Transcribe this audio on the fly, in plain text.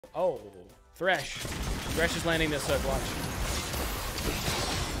Oh, Thresh. Thresh is landing this hook. Watch.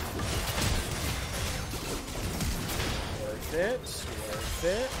 Worth it. Worth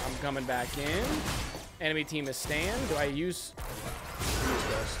it. I'm coming back in. Enemy team is stand. Do I use... We use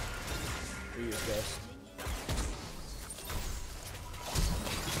Ghost. We use Ghost.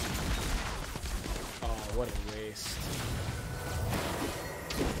 Oh, what a waste.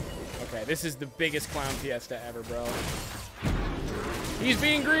 Okay, this is the biggest clown fiesta ever, bro. He's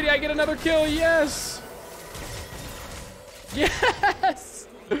being greedy. I get another kill. Yes. Yes.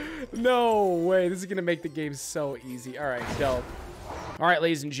 No way. This is going to make the game so easy. All right, dope. All right,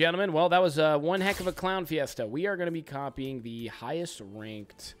 ladies and gentlemen. Well, that was one heck of a clown fiesta. We are going to be copying the highest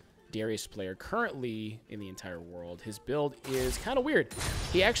ranked Darius player currently in the entire world. His build is kind of weird.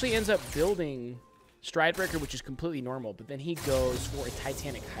 He actually ends up building Stridebreaker, which is completely normal, but then he goes for a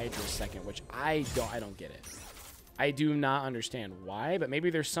Titanic Hydra second, which I don't get it. I do not understand why, but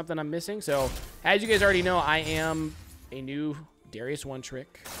maybe there's something I'm missing. So, as you guys already know, I am a new Darius one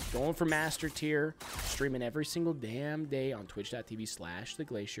trick, going for master tier, streaming every single damn day on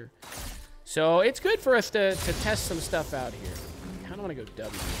twitch.tv/theglacier. So, it's good for us to test some stuff out here. I kind of want to go W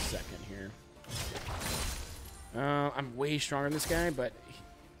in a second here. I'm way stronger than this guy, but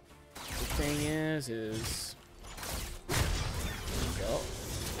the thing is there we go.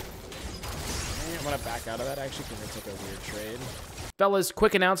 Okay, I'm gonna back out of that actually because I took a weird trade. Fellas,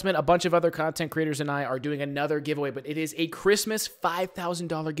 quick announcement. A bunch of other content creators and I are doing another giveaway, but it is a Christmas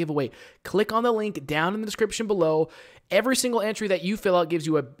 $5,000 giveaway. Click on the link down in the description below. Every single entry that you fill out gives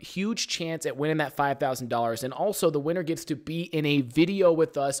you a huge chance at winning that $5,000. And also, the winner gets to be in a video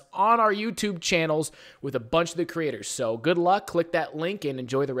with us on our YouTube channels with a bunch of the creators. So good luck. Click that link and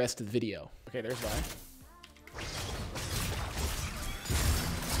enjoy the rest of the video. Okay, there's Vi.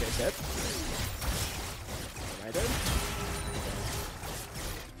 This guy's dead. Am I dead?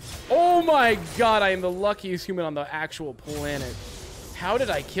 Oh my god, I am the luckiest human on the actual planet. How did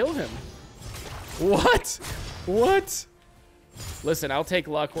I kill him? What? What? Listen, I'll take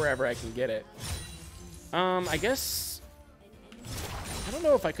luck wherever I can get it. I guess... I don't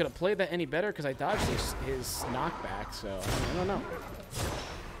know if I could have played that any better because I dodged his knockback, so I don't know.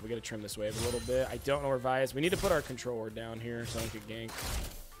 We gotta trim this wave a little bit. I don't know where Vi is. We need to put our controller down here so I can gank.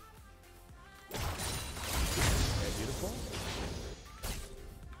 Okay, beautiful.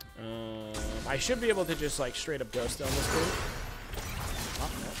 I should be able to just like straight up ghost on this dude. Oh,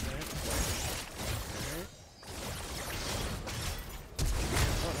 okay.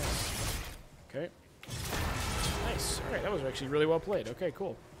 Oh, nice. Okay. Nice. All right, that was actually really well played. Okay,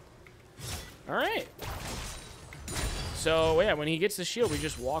 cool. All right. So yeah, when he gets the shield, we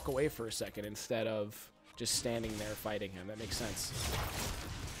just walk away for a second instead of just standing there fighting him. That makes sense.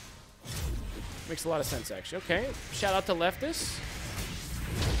 Makes a lot of sense, actually. Okay. Shout out to Leftus.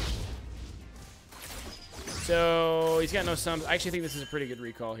 So he's got no sums. I actually think this is a pretty good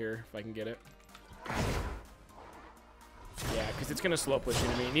recall here, if I can get it. Yeah, because it's going to slow push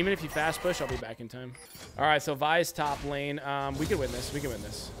into me. And even if you fast push, I'll be back in time. All right, so Vi's top lane. We can win this. We can win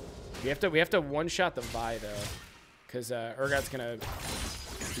this. We have to one-shot the Vi, though. Because Urgot's going to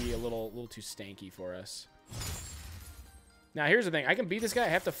be a little too stanky for us. Now, here's the thing. I can beat this guy. I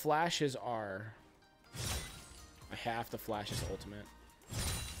have to flash his R. I have to flash his ultimate.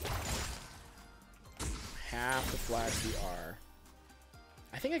 Have to flash the R.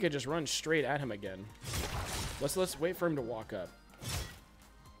 I think I could just run straight at him again. Let's wait for him to walk up.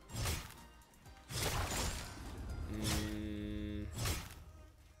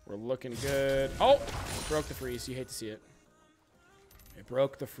 We're looking good. Oh! Broke the freeze. You hate to see it. It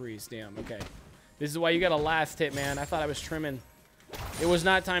broke the freeze. Damn. Okay. This is why you got a last hit, man. I thought I was trimming. It was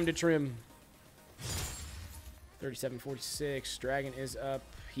not time to trim. 37-46. Dragon is up.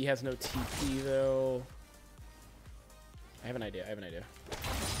 He has no TP, though. I have an idea.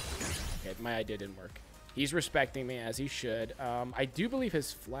 Okay, my idea didn't work. He's respecting me as he should. I do believe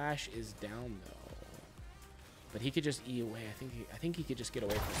his flash is down though, but he could just E away. I think he could just get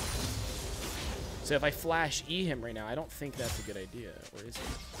away from me. So if I flash E him right now, I don't think that's a good idea, or is it?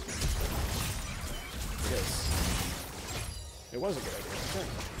 It is. It was a good idea. Okay.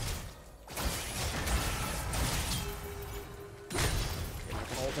 Okay, not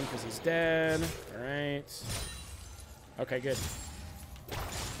gonna ult him because he's dead. All right. Okay, good.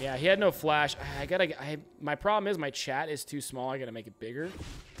 Yeah, he had no flash. My problem is my chat is too small. I gotta make it bigger.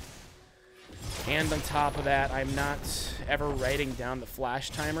 And on top of that, I'm not ever writing down the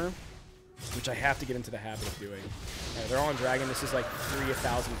flash timer, which I have to get into the habit of doing. Yeah, they're all on Dragon. This is like free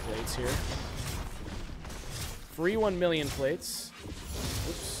 1,000 plates here. Free 1 million plates.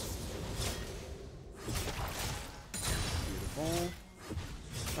 Oops. Beautiful.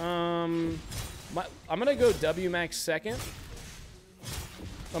 I'm gonna go W max second.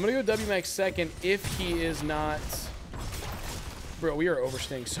 I'm gonna go W max second if he is not. Bro, we are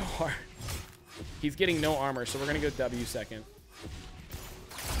overstaying so hard. He's getting no armor, so we're gonna go W second.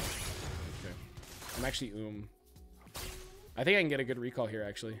 Okay. I'm actually I think I can get a good recall here,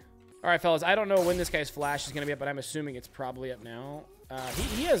 actually. All right, fellas. I don't know when this guy's flash is gonna be up, but I'm assuming it's probably up now.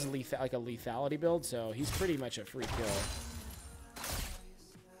 He has like a lethality build, so he's pretty much a free kill.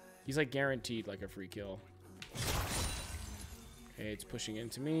 He's like guaranteed like a free kill. Okay, it's pushing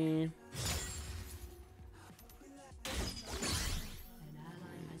into me.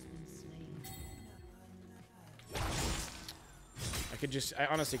 I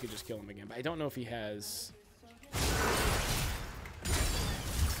honestly could just kill him again, but I don't know if he has.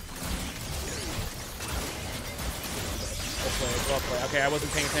 Well played. Okay, I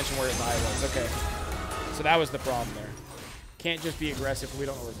wasn't paying attention where his eye was. Okay, so that was the problem there. Can't just be aggressive if we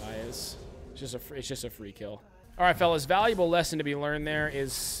don't know where his eye is. It's just a free kill. All right, fellas, valuable lesson to be learned there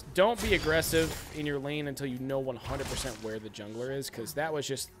is don't be aggressive in your lane until you know 100% where the jungler is, because that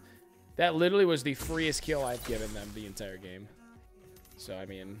literally was the freest kill I've given them the entire game. So, I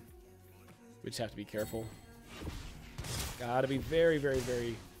mean, we just have to be careful. Gotta be very, very,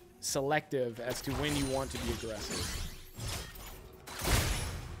 very selective as to when you want to be aggressive.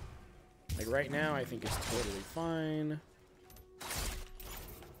 Like right now, I think it's totally fine.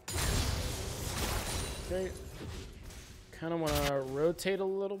 Okay. Kind of want to rotate a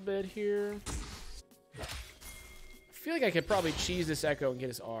little bit here. I feel like I could probably cheese this Echo and get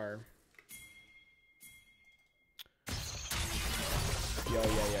his R. Yeah.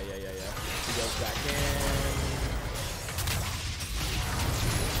 He goes back in.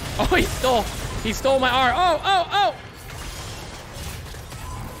 Oh, he stole my R. Oh!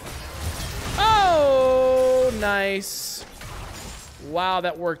 Oh, nice. Wow,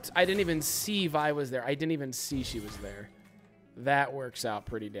 that worked. I didn't even see Vi was there. I didn't even see she was there. That works out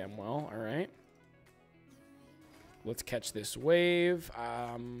pretty damn well. All right. Let's catch this wave.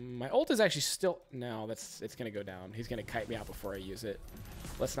 My ult is actually still... No, it's going to go down. He's going to kite me out before I use it.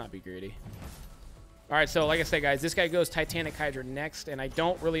 Let's not be greedy. All right, so like I said, guys, this guy goes Titanic Hydra next, and I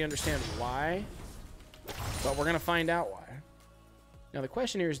don't really understand why. But we're going to find out why. Now, the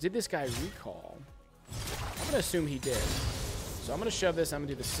question here is, did this guy recall? I'm going to assume he did. So I'm going to shove this. I'm going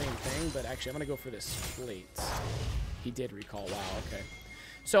to do the same thing, but actually I'm going to go for this plate. He did recall. Wow, okay.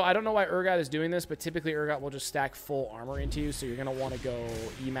 So I don't know why Urgot is doing this, but typically Urgot will just stack full armor into you, so you're going to want to go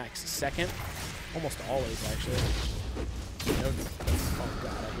Emax second. Almost always, actually. Oh,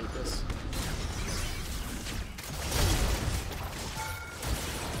 God, I hate this.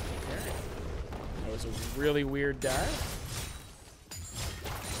 Okay. That was a really weird dive.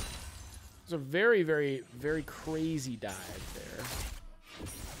 It was a very, very, very crazy dive there.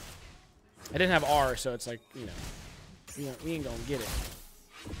 I didn't have R, so it's like, you know, we ain't going to get it.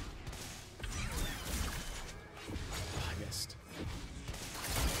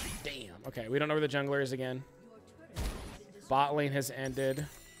 Damn. Okay, we don't know where the jungler is again. Bot lane has ended.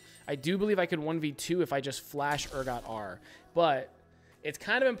 I do believe I could 1v2 if I just flash Urgot R. But it's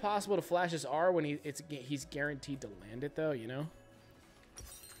kind of impossible to flash his R when he's guaranteed to land it, though, you know?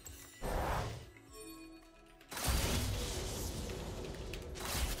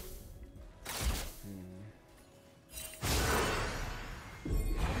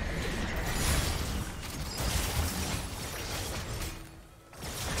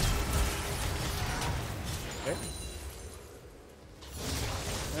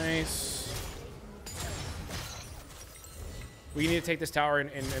 Nice. We need to take this tower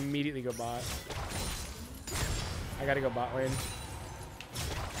and immediately go bot. I gotta go bot lane.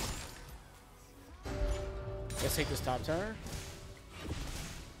 Let's take this top tower.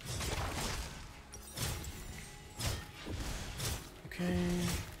 Okay.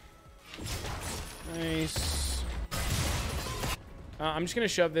 Nice. I'm just gonna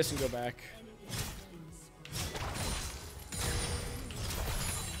shove this and go back.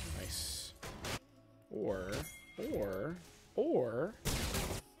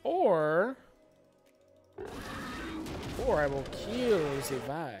 Or I will kill the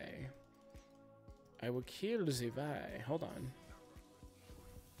Vi. I will kill the Vi. Hold on.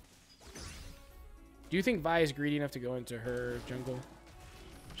 Do you think Vi is greedy enough to go into her jungle?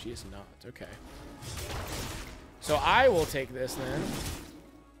 She is not. Okay. So I will take this then.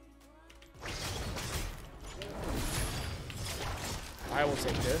 I will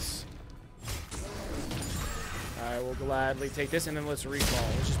take this. I will gladly take this, and then let's recall.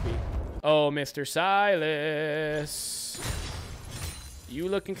 Let's just be... Oh, Mr. Silas. You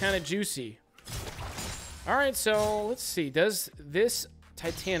looking kind of juicy. All right, so let's see. Does this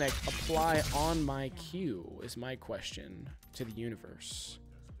Titanic apply on my Q is my question to the universe.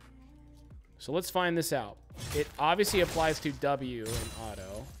 So let's find this out. It obviously applies to W in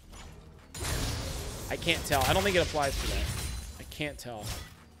auto. I can't tell. I don't think it applies to that. I can't tell.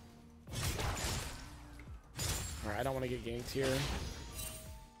 Alright, I don't want to get ganked here.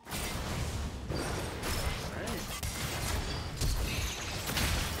 Alright.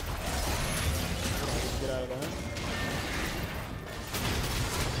 Get out of that.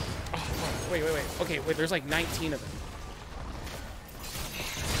 Oh, wait. Okay, wait, there's like 19 of them.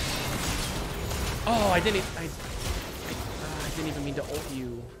 Oh, I didn't even mean to ult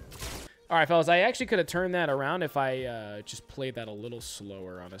you. All right, fellas, I actually could have turned that around if I just played that a little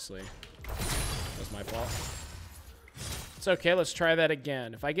slower, honestly. That was my fault. It's okay, let's try that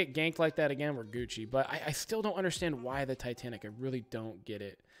again. If I get ganked like that again, we're Gucci. But I still don't understand why the Titanic. I really don't get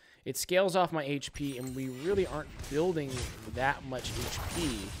it. It scales off my HP, and we really aren't building that much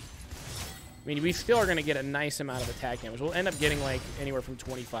HP. I mean, we still are going to get a nice amount of attack damage. We'll end up getting, like, anywhere from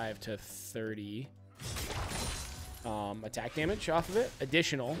 25 to 30 attack damage off of it.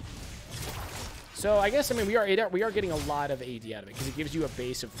 Additional. So, I guess, I mean, we are getting a lot of AD out of it, because it gives you a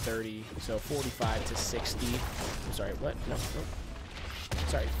base of 30. So, 45 to 60. I'm sorry, what? No.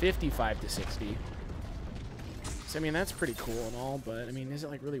 Sorry, 55 to 60. So, I mean, that's pretty cool and all, but, I mean, is it,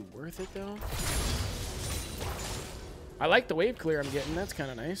 like, really worth it, though? I like the wave clear I'm getting. That's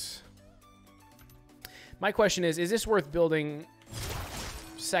kind of nice. My question is this worth building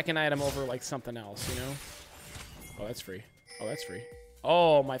second item over, like, something else, you know? Oh, that's free. Oh, that's free.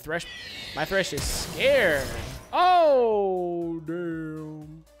 Oh, my thresh is scared. Oh,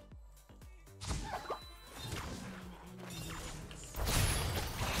 damn.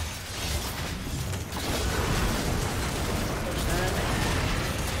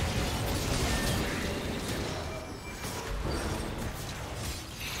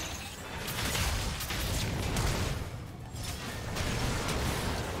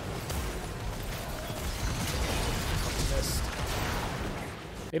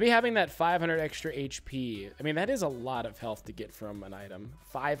 Maybe having that 500 extra HP. I mean, that is a lot of health to get from an item.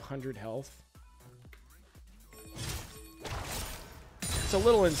 500 health. It's a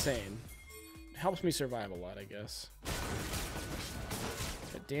little insane. It helps me survive a lot, I guess.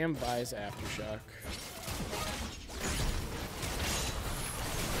 But damn buys Aftershock.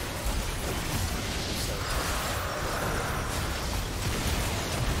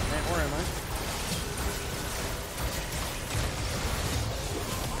 Man, where am I?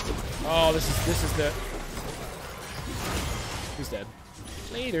 Oh, this is the... He's dead.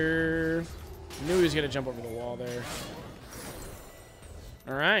 Later. Knew he was going to jump over the wall there.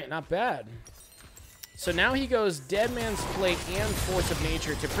 Alright, not bad. So now he goes Dead Man's Plate and Force of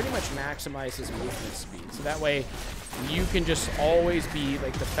Nature to pretty much maximize his movement speed. So that way, you can just always be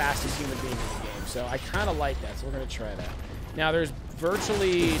like the fastest human being in the game. So I kind of like that, so we're going to try that. Now there's not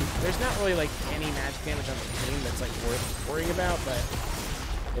really like any magic damage on the team that's like worth worrying about, but...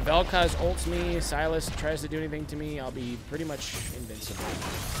 if Vel'Koz ults me, Silas tries to do anything to me, I'll be pretty much invincible.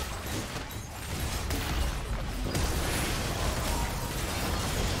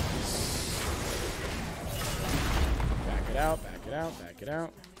 Back it out, back it out, back it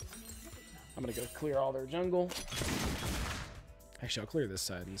out. I'm gonna go clear all their jungle. Actually, I'll clear this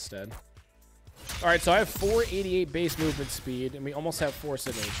side instead. Alright, so I have 488 base movement speed, and we almost have Force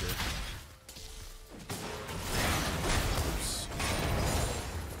of Nature.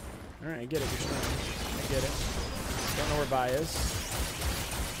 Alright, I get it, you're strong. I get it. Don't know where Vi is.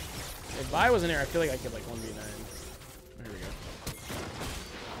 If Vi wasn't here, I feel like I could, like, 1v9. Oh, here we go.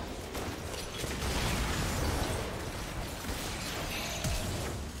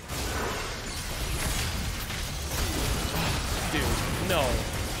 Dude, no.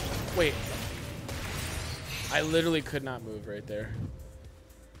 Wait. I literally could not move right there.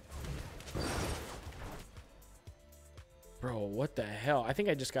 Bro, what the hell? I think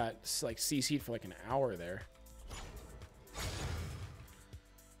I just got, like, CC'd for, like, an hour there.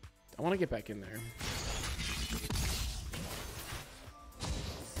 I want to get back in there.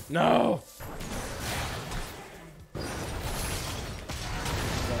 No! Oh,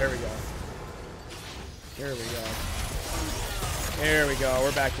 here we go. Here we go. There we go.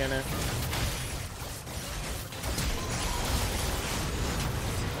 We're back in it.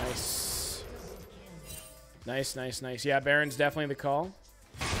 Nice, nice, nice. Yeah, Baron's definitely the call.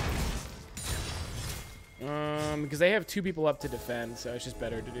 Because they have 2 people up to defend, so it's just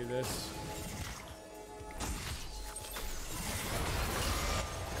better to do this.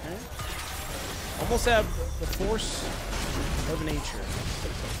 Okay. Almost have the Force of Nature.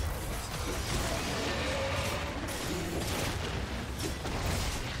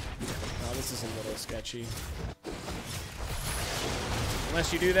 this is a little sketchy.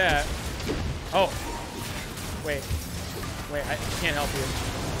 Unless you do that. Oh. Wait. Wait, I can't help you.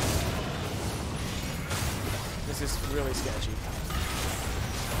 This is really sketchy.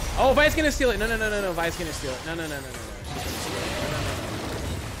 Oh, Vi's gonna steal it. No, no, no, no, no. Vi's gonna steal it. No, no, no, no, no, no. She's gonna steal it. No, no, no,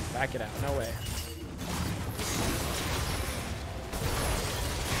 no. Back it out. No way.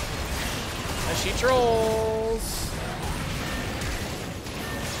 As she trolls.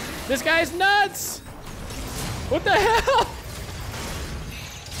 This guy's nuts! What the hell?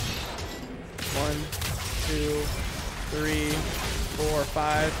 1, 2, 3, 4,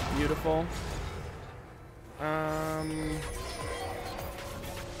 5. Beautiful.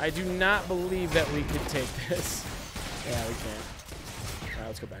 I do not believe that we could take this. Yeah, we can't. Alright,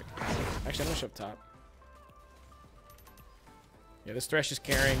 let's go back. Actually, I'm gonna shove top. Yeah, this Thresh is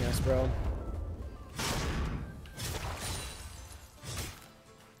carrying us, bro.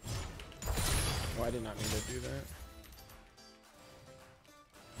 Oh, I did not mean to do that.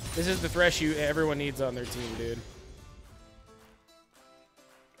 This is the Thresh everyone needs on their team, dude.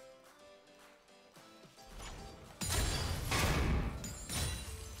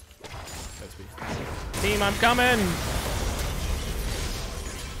 Team, I'm coming!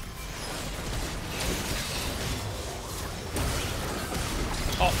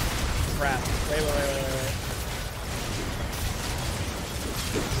 Oh, crap. Wait.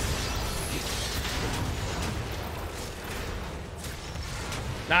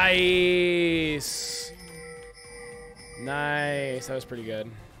 Nice! Nice. That was pretty good.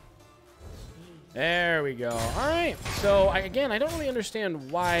 There we go. Alright. So, again, I don't really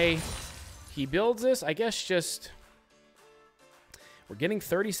understand why he builds this. I guess just we're getting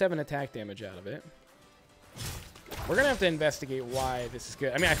 37 attack damage out of it. We're gonna have to investigate why this is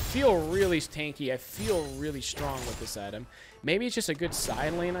good. I mean, I feel really tanky. I feel really strong with this item. Maybe it's just a good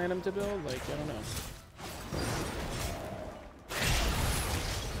side lane item to build. Like, I don't know.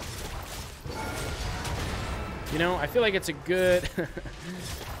 You know, I feel like it's a good,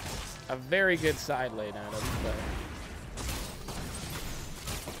 a very good side lane item, but.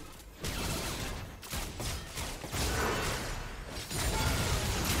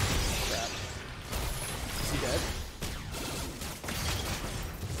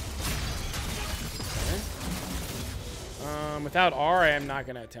 Without R, I am not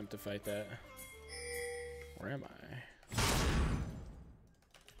going to attempt to fight that. Where am I?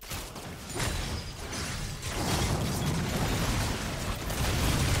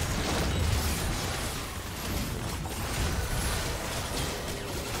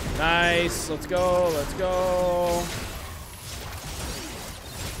 Nice. Let's go. Let's go.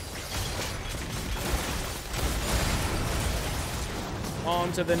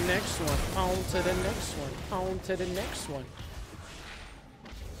 On to the next one. On to the next one. On to the next one.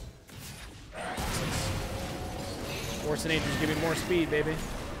 Force and Angels give me more speed, baby.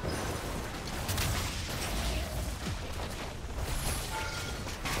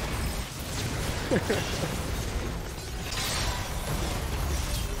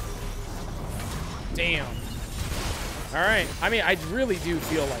 Damn. All right. I mean, I really do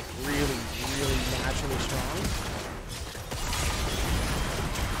feel like really naturally strong.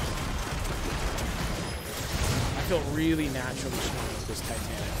 I feel really naturally strong with this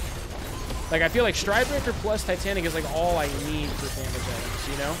Titanic. Like, I feel like Stridebreaker plus Titanic is like all I need for damage items,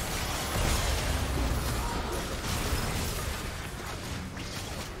 you know?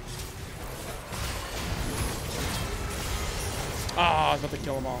 Ah, I was about to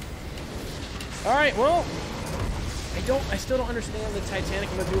kill them all. Alright, well, I still don't understand the Titanic.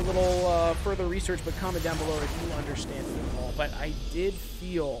 I'm gonna do a little further research, but comment down below if you understand it at all. But I did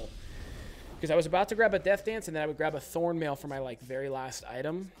feel, because I was about to grab a Death Dance and then I would grab a Thornmail for my like very last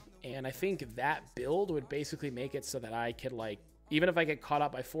item. And I think that build would basically make it so that I could, like, even if I get caught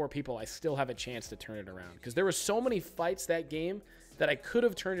up by 4 people, I still have a chance to turn it around. Because there were so many fights that game that I could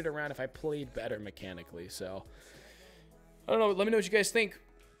have turned it around if I played better mechanically. So, I don't know. Let me know what you guys think.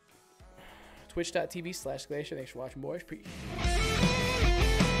 Twitch.tv/Glacierr. Thanks for watching, boys. Peace.